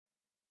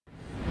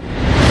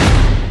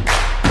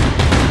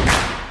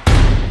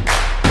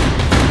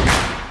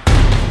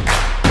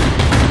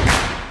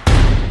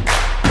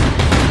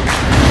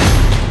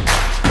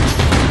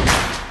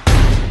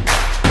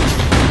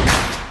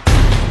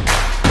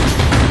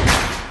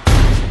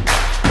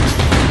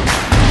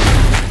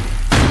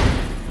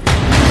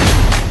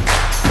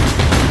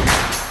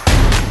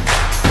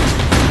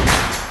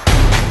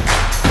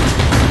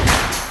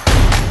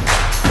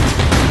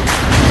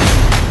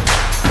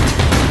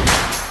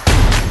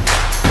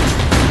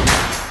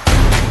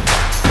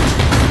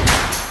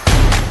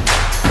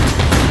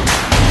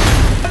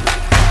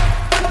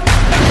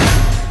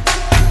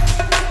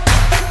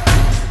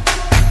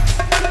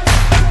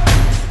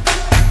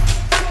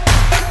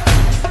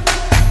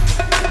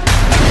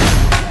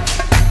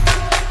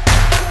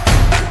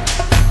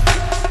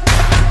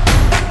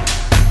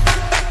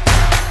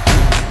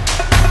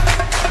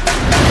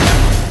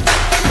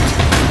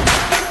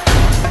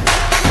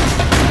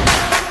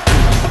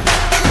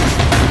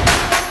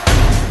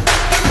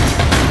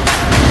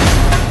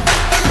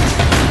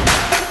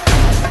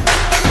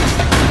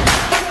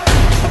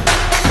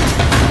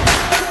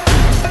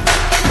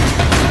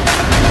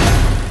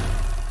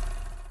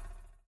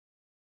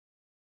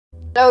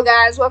Hello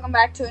guys, welcome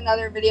back to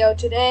another video.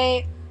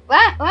 Today,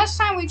 last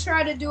time we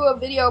tried to do a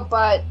video,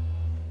 but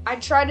I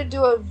tried to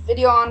do a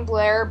video on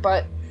Blair,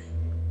 but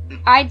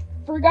I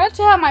forgot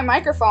to have my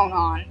microphone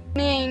on.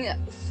 Meaning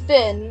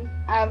Finn,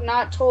 I have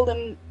not told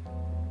him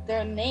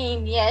their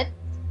name yet.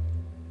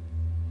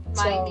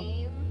 My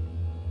name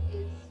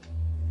is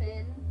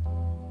Finn.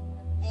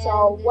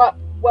 So what?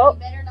 Well, you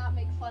better not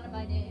make fun of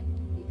my name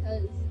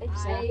because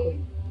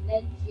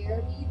then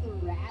Jeremy the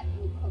rat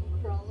will come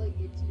crawling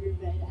into your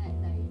bed at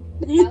night.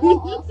 That will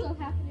also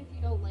happen if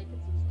you don't like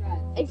and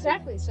subscribe.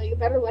 Exactly. So you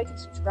better like and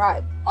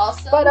subscribe.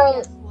 Also, but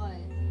guess what?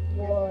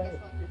 What?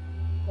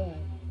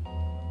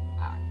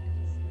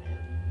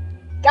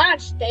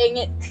 Gosh dang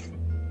it!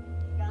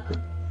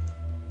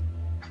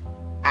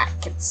 I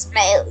can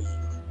smell you.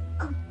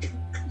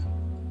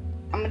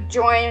 I'm gonna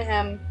join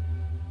him.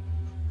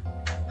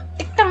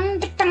 Get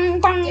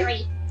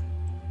ready.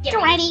 Get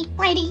ready.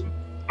 Ready.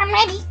 I'm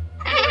ready.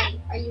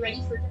 Are you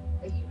ready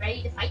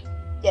to fight?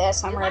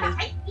 Yes, I'm ready.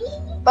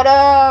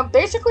 But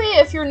basically,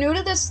 if you're new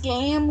to this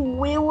game,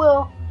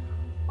 we're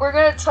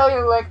gonna tell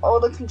you like all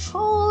the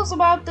controls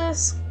about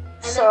this.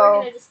 And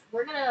so then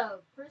we're gonna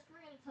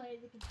tell you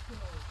the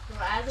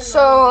controls.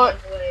 So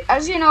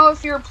as you know,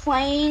 if you're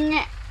playing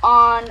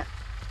on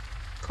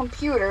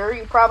computer,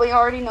 you probably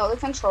already know the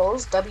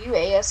controls: W,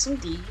 A, S,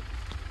 and D.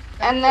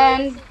 And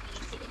then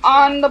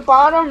on the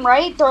bottom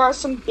right, there are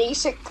some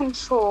basic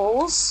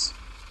controls.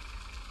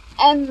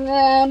 And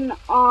then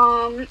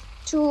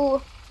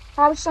to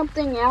have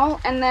something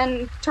out and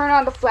then turn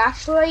on the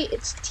flashlight,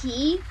 it's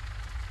T.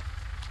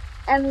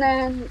 And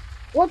then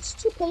what's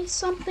to place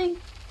something?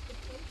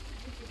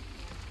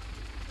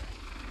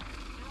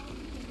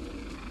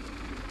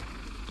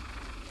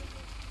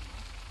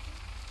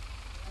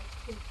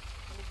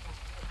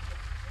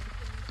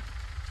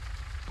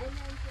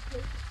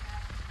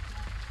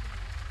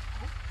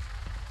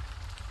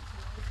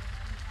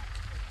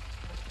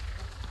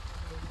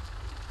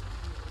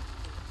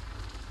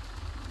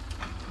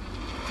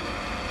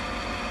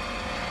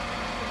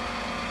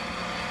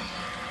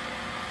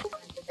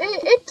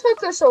 It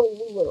took us a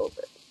little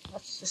bit.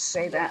 Let's just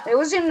say that. It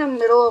was in the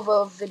middle of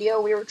a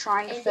video we were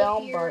trying to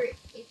film, but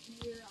if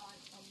you're on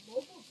a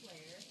mobile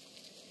player,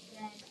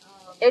 then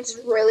it's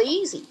really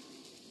easy.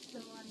 So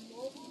on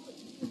mobile,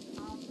 you can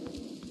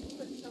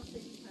put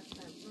something, you press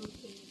that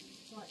rotating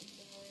button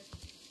there,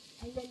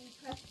 and then you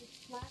press the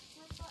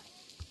flashlight button,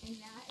 and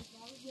that, as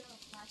long as you have a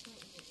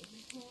flashlight in your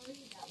inventory,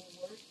 that will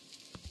work.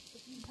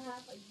 If you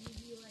have a UV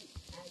light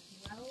as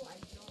well, I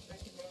don't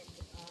recommend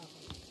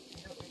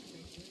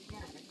doing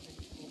that.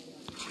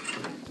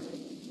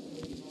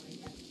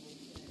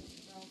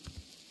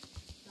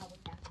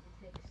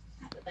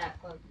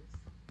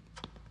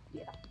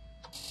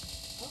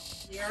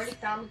 We already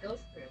found the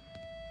ghost room.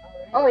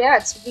 Oh yeah,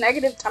 it's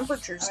negative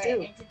temperatures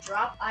too. And to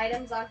drop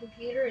items on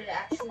computer, it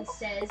actually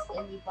says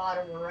in the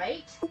bottom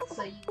right,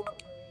 so you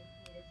won't really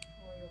need a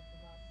tutorial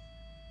from us.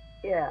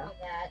 Yeah. For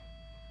that,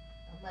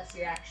 unless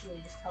you're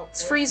actually just helpful.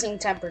 It's freezing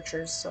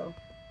temperatures, so.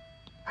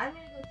 I'm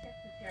gonna go check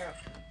the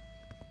terraform.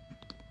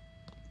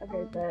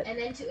 Okay, but. And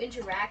then to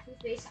interact with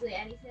basically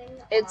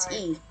anything, it's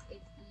E. It's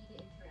E to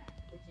interact,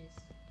 which is.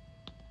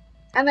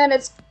 And then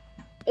it's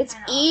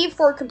E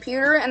for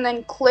computer, and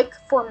then click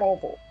for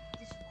mobile.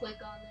 Just click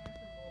on there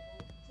for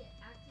mobile. To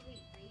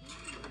activate radio,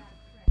 you gotta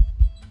press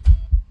E.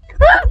 It's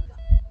hunting.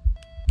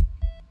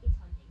 Why did it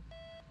spawn right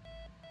there?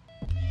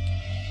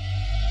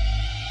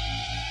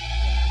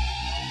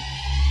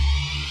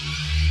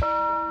 I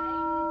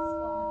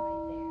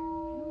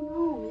don't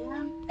know,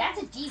 man. That's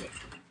a demon.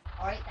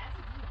 Alright, that's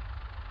a demon.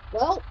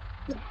 Well,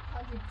 That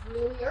hunted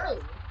really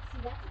early.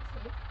 See, that's a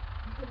tip.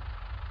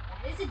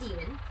 That is a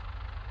demon.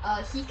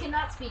 He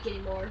cannot speak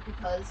anymore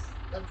because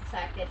of the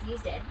fact that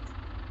he's dead.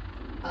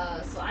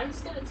 So I'm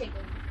just gonna take a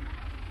look.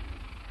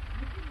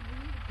 You can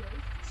read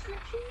ghost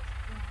descriptions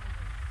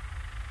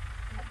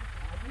at the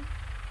bottom.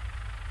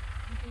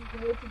 You can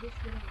go to this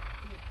little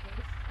ghost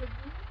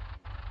figure.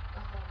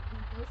 The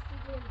ghost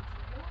figure in the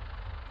journal.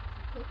 If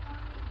you click on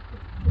it, you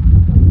can click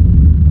on the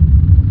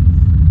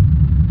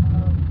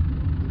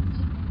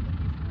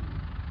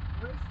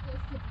worst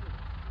ghost to do.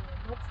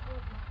 Much more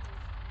than this.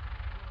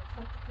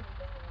 Attempt to kill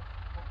them.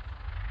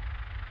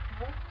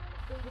 However,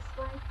 they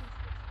describe these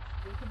cases.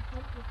 They can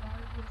hunt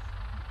regardless of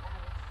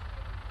Alex,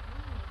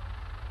 meaning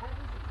that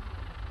was a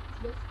demon.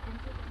 Just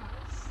enter the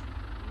house.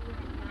 We were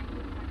at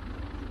 9,000.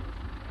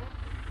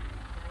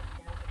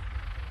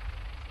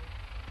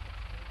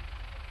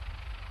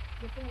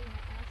 If I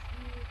ask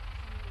you to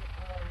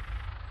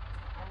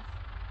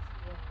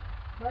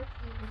mark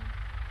demon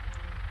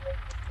and work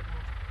with the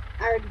map.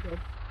 I already did.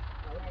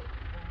 Alright,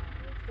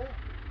 let's go.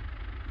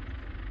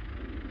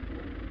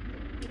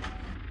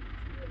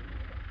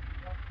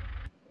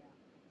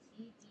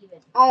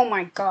 Oh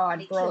my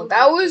god, bro.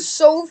 That was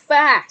so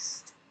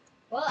fast.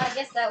 Well, I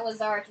guess that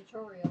was our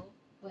tutorial.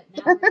 But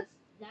now we're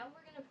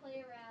gonna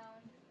play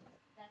around.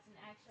 That's an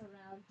actual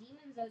round.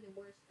 Demons are the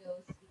worst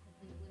ghosts because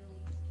they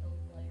literally just kill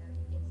Blair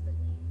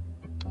instantly.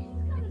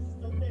 He's kind of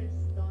stood there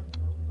stunned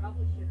though.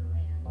 Probably should have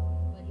ran.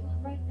 But he was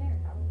right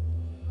there. How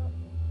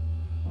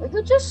We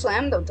could just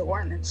slam the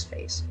door in his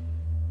face.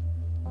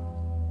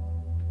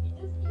 It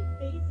just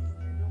faces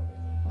through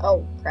doors.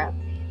 Oh, crap.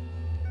 It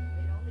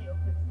only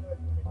opens doors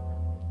when it's not.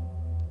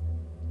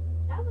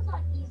 That was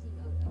on easy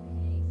mode,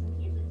 okay? So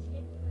here's a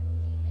tip for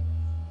demons.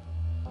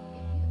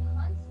 If you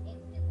hunt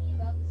instantly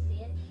about the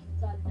sanity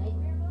that's on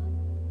nightmare mode,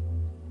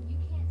 you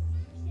can't see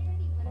your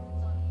sanity, but if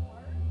it's on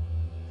hard,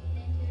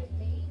 then it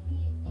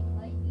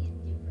might be a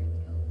different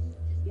ghost.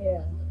 Just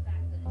Yeah. because of the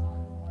fact that it's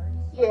on hard.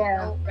 So Yeah.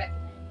 I don't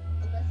recommend.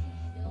 Unless you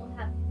still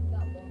have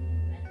got one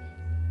remnant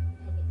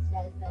and it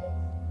says that it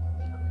could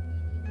be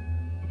a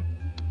demon,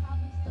 you can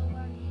probably still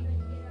try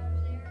to get out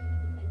of there,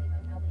 depending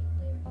on how many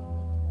players you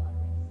take a lot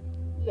of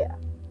risk. Yeah.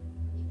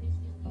 If it's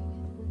just you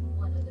with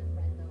one other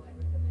friend, though, I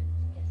recommend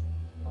guessing.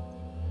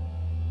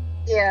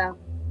 Yeah.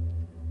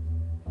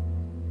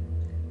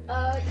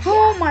 Yeah.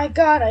 Oh my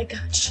god, I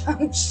got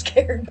jump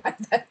scared by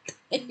that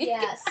thing.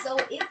 Yeah, so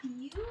if you are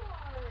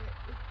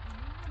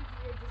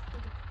here just for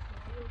the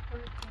tutorial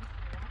part, thanks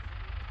for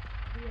watching.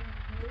 We are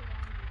no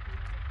longer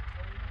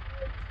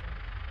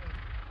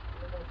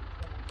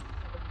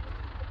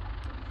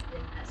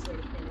doing that sort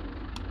of thing.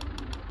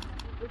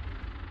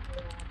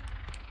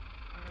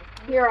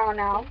 Here on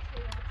out.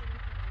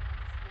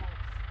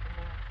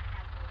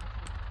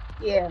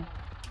 Yeah.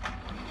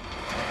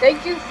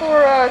 Thank you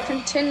for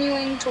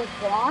continuing to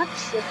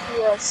watch, if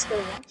you are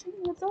still watching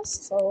with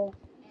us, so...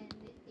 And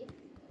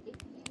if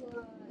you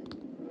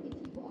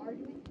are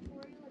doing a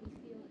tutorial and you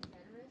feel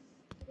generous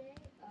today,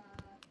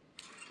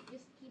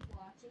 just keep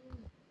watching.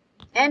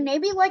 And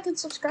maybe like and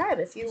subscribe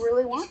if you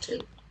really want to.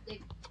 Like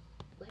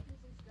and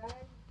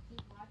subscribe,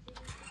 keep watching.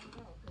 I don't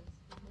know, because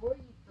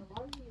the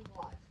longer you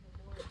watch, the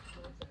more it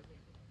supports our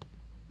video.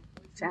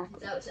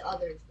 Exactly. Out to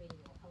others, meaning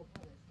will help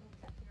others. Oh, we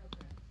got hero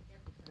cards.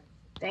 Every card.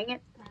 Dang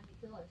it. Time to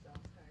kill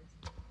ourselves cards.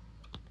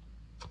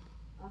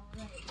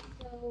 Alright,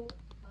 so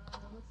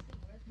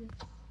let's see,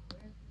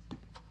 where's this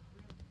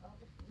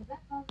was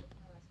that positive?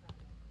 No, that's not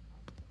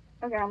right.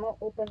 Okay, I'm gonna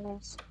open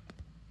this.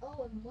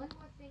 Oh, and one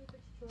more thing for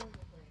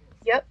tutorial players.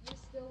 Yep. If you're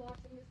still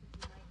watching this,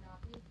 which you might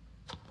not be.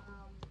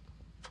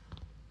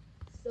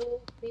 So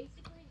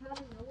basically, how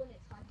to know when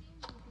it's hunting,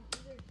 you can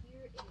either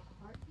hear a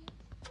heartbeat,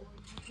 or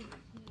you can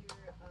hear,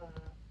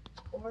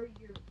 or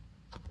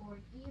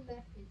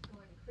EMF is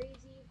going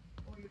crazy,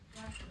 or your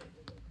flashlight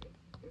will go crazy.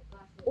 Your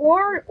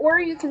flashlight Or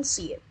you can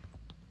see it.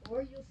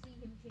 Or you'll see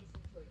him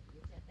chasing towards you,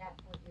 which at that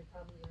point you're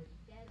probably already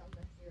dead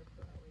unless you're a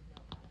pro and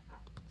know how to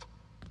hide.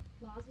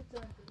 Closets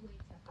are a good way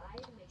to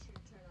hide. Make sure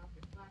to turn off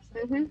your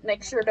flashlight.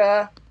 Make sure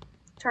to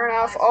turn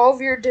off all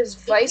of your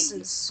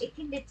devices. It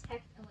can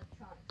detect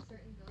electronics.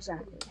 Certain ghosts can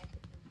Exactly. detect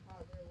it from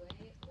farther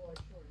away or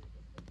shorter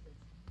distances.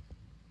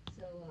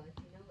 So if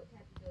you know what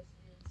type of ghost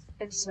it is,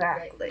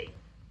 Exactly.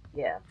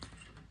 Yeah.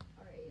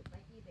 Alright, it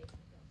might be a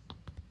basement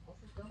ghost.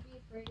 Also, don't be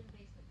afraid of the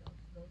basement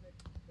ghosts.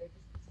 They're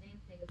just the same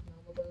thing as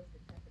normal ghosts,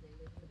 except for they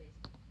live in the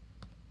basement.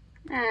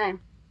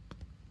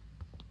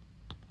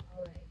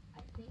 Alright,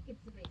 I think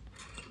it's the basement.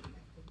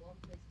 That's the one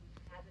place we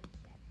haven't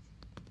checked.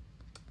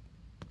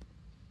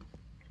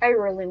 I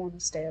really want to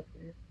stay up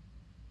here.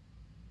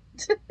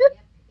 Yep,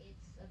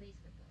 it's a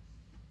basement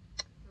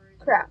ghost.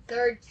 For Crap. the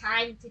third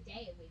time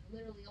today, and we've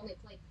literally only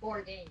played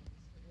 4 games.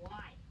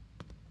 Why?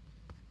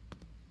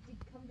 Dude,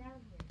 come down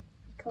here.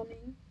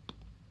 Coming.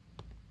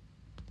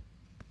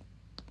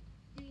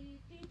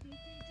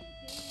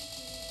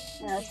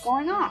 Yeah, it's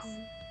going off. Yeah.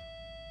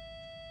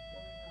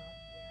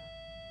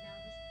 Now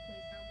just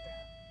place down the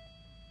ground.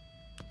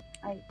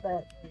 I bet.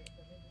 Alright, let me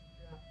just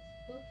drop this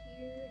book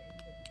here and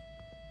just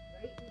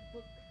write in the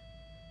book.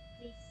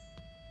 Please.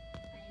 I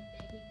am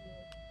begging you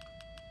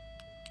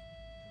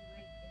to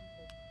write in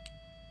book.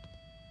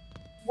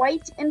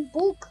 White and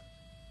book.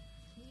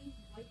 Please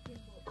write in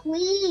book.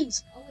 Please.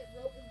 Oh, it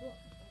wrote in book.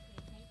 Okay,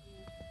 thank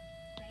you.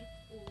 Thank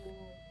you.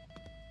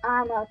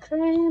 I'm a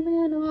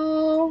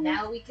criminal.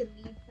 Now we can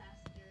leave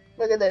faster.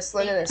 Look at this.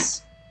 Look at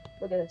this.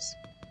 Look at this.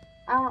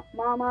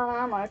 Mama,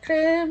 I'm a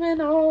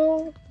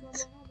criminal.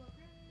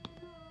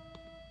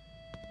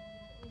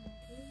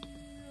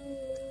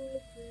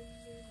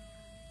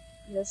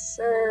 Yes,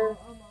 sir.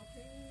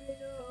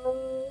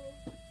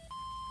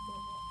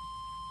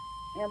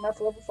 EMF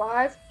level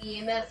 5.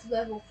 EMF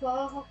level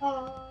 5.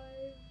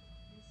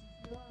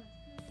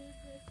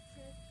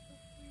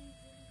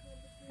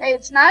 Hey,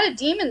 it's not a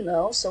demon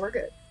though, so we're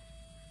good.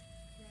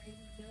 There is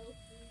no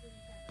freezing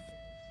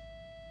temperatures.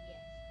 Yes.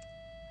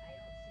 I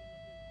don't see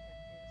any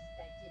freezing temperatures.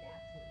 That did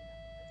absolutely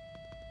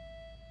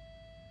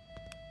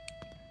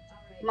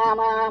nothing. Alright.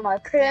 Mama, I'm a Now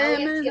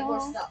we have to get more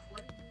criminal. stuff.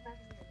 What did you have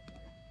in your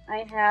inventory? I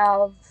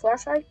have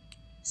flashlight,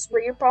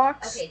 spirit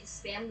box. Okay,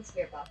 just spam the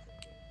spirit box.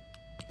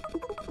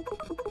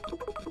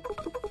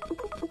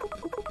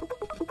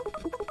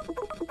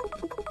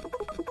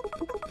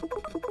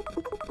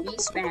 Me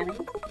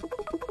spamming.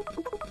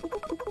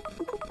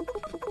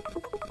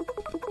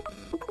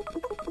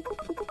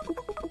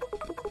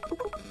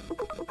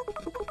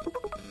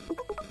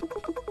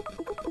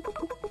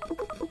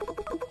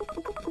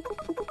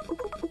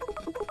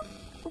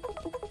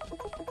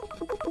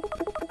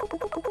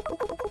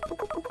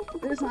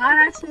 There's not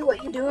actually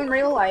what you do in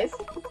real life.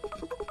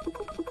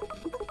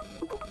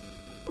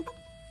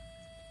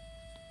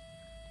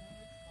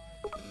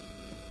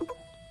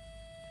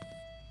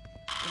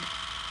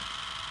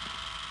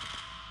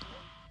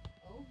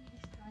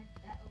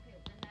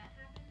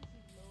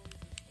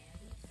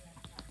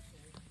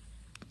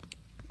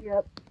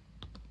 Yep.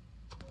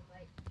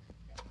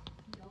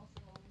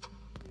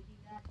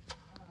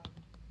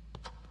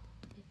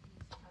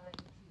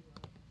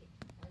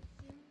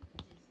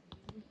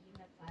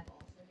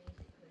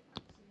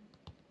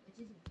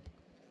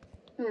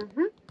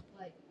 Mm-hmm.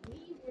 But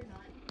we were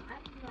not.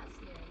 I'm not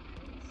scared.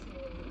 So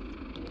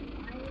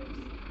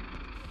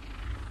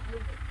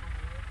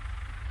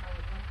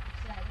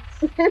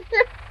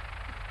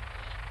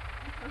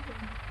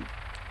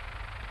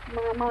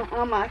Mama,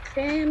 I'm a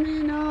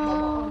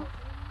criminal.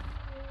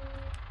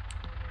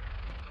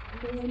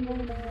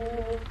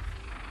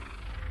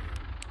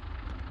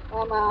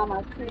 Mama, I'm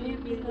a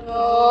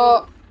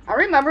criminal. I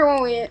remember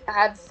when we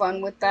had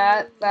fun with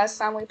that last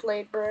time we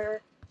played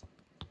Blair.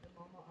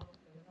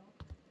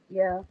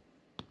 Yeah.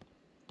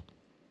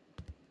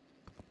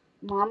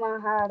 Mama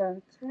had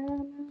a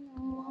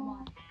criminal.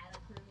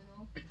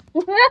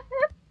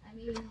 I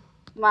mean,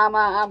 Mama,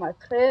 I'm a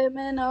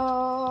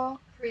criminal.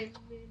 criminal.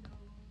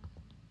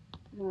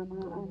 Mama,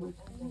 I'm a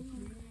criminal.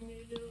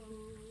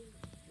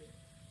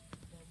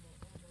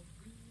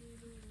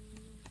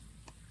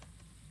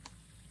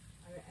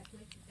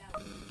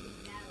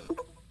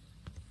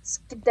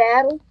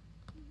 Skedaddle.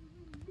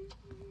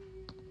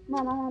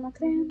 Mama, I'm a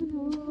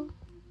criminal.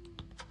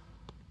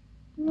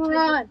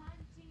 Run.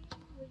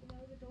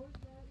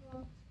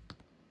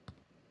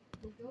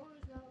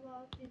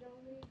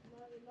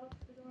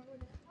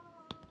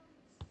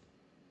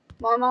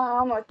 Mama,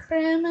 I'm a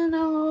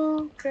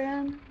criminal.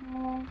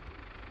 Criminal.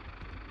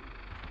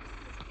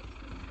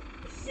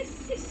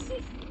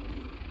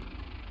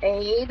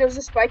 Hey, there's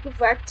a spike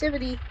of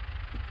activity.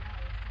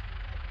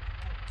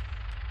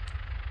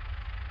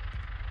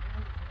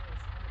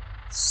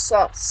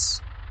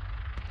 Sus.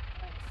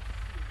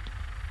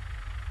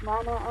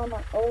 Mama, I'm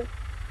a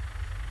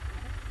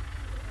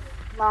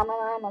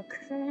Mama, I'm a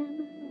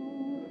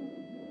criminal.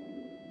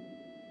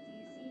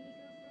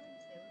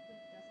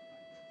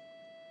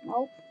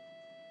 Nope.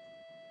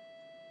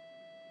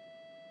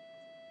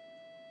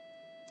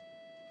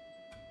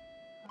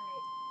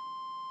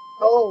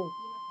 Oh.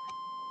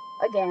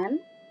 Again.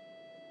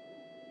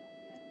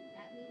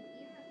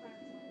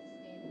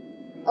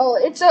 Oh,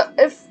 it's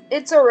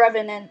a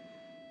revenant.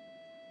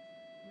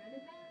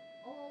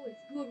 Oh, it's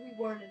good we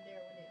weren't in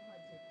there when it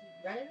hunted.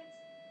 Dude, revenants,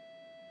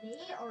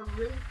 they are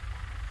really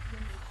fast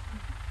when they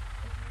shoot.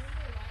 If you're in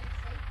their line of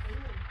sight, they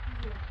will be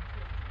on you.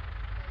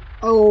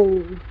 Oh.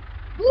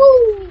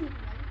 Woo!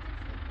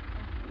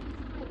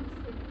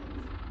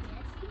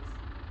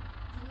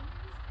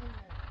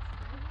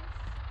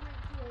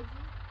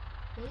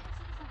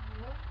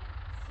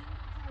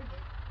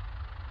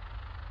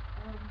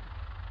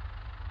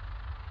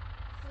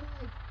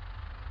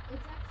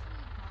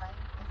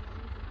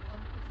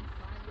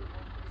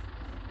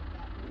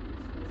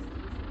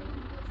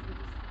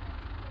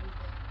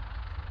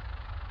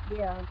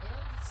 Yeah.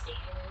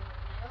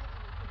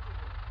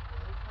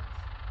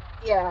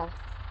 Yeah.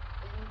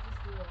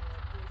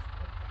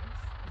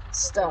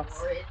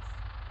 Stuff.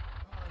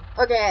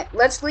 Okay,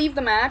 let's leave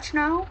the match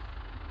now.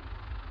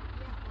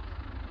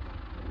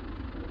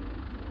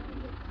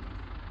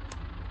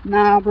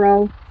 Nah,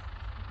 bro.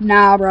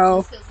 Nah,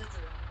 bro.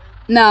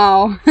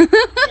 No.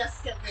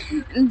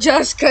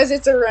 Just because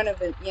it's a run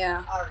of it,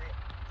 yeah. Alright.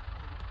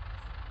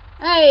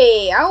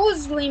 Hey, I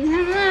was leaving.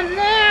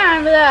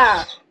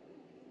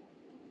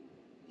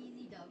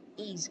 Easy dub.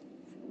 Easy.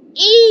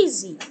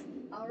 Easy.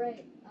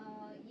 Alright,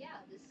 yeah,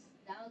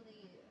 now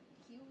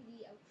cue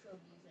the outro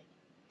music.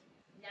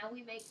 Now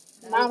we make...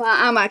 Mama,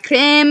 I'm a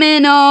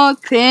criminal.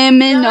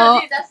 No,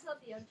 dude, that's not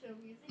the outro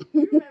music.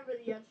 You remember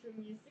the outro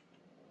music.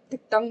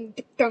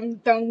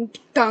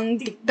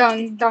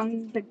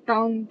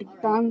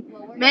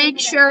 Make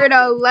sure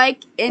to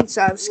like and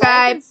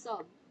subscribe.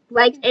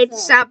 Like and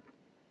sub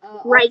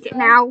right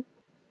now.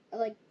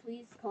 Like,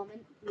 please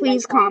comment.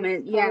 Please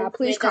comment. Yeah,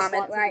 please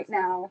comment right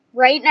now.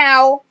 Right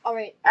now.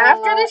 Alright.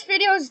 After this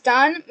video is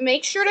done,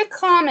 make sure to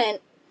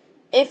comment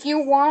if you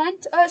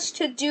want us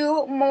to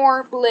do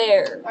more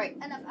Blair. Alright,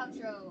 enough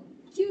outro.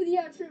 Cue the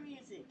outro music.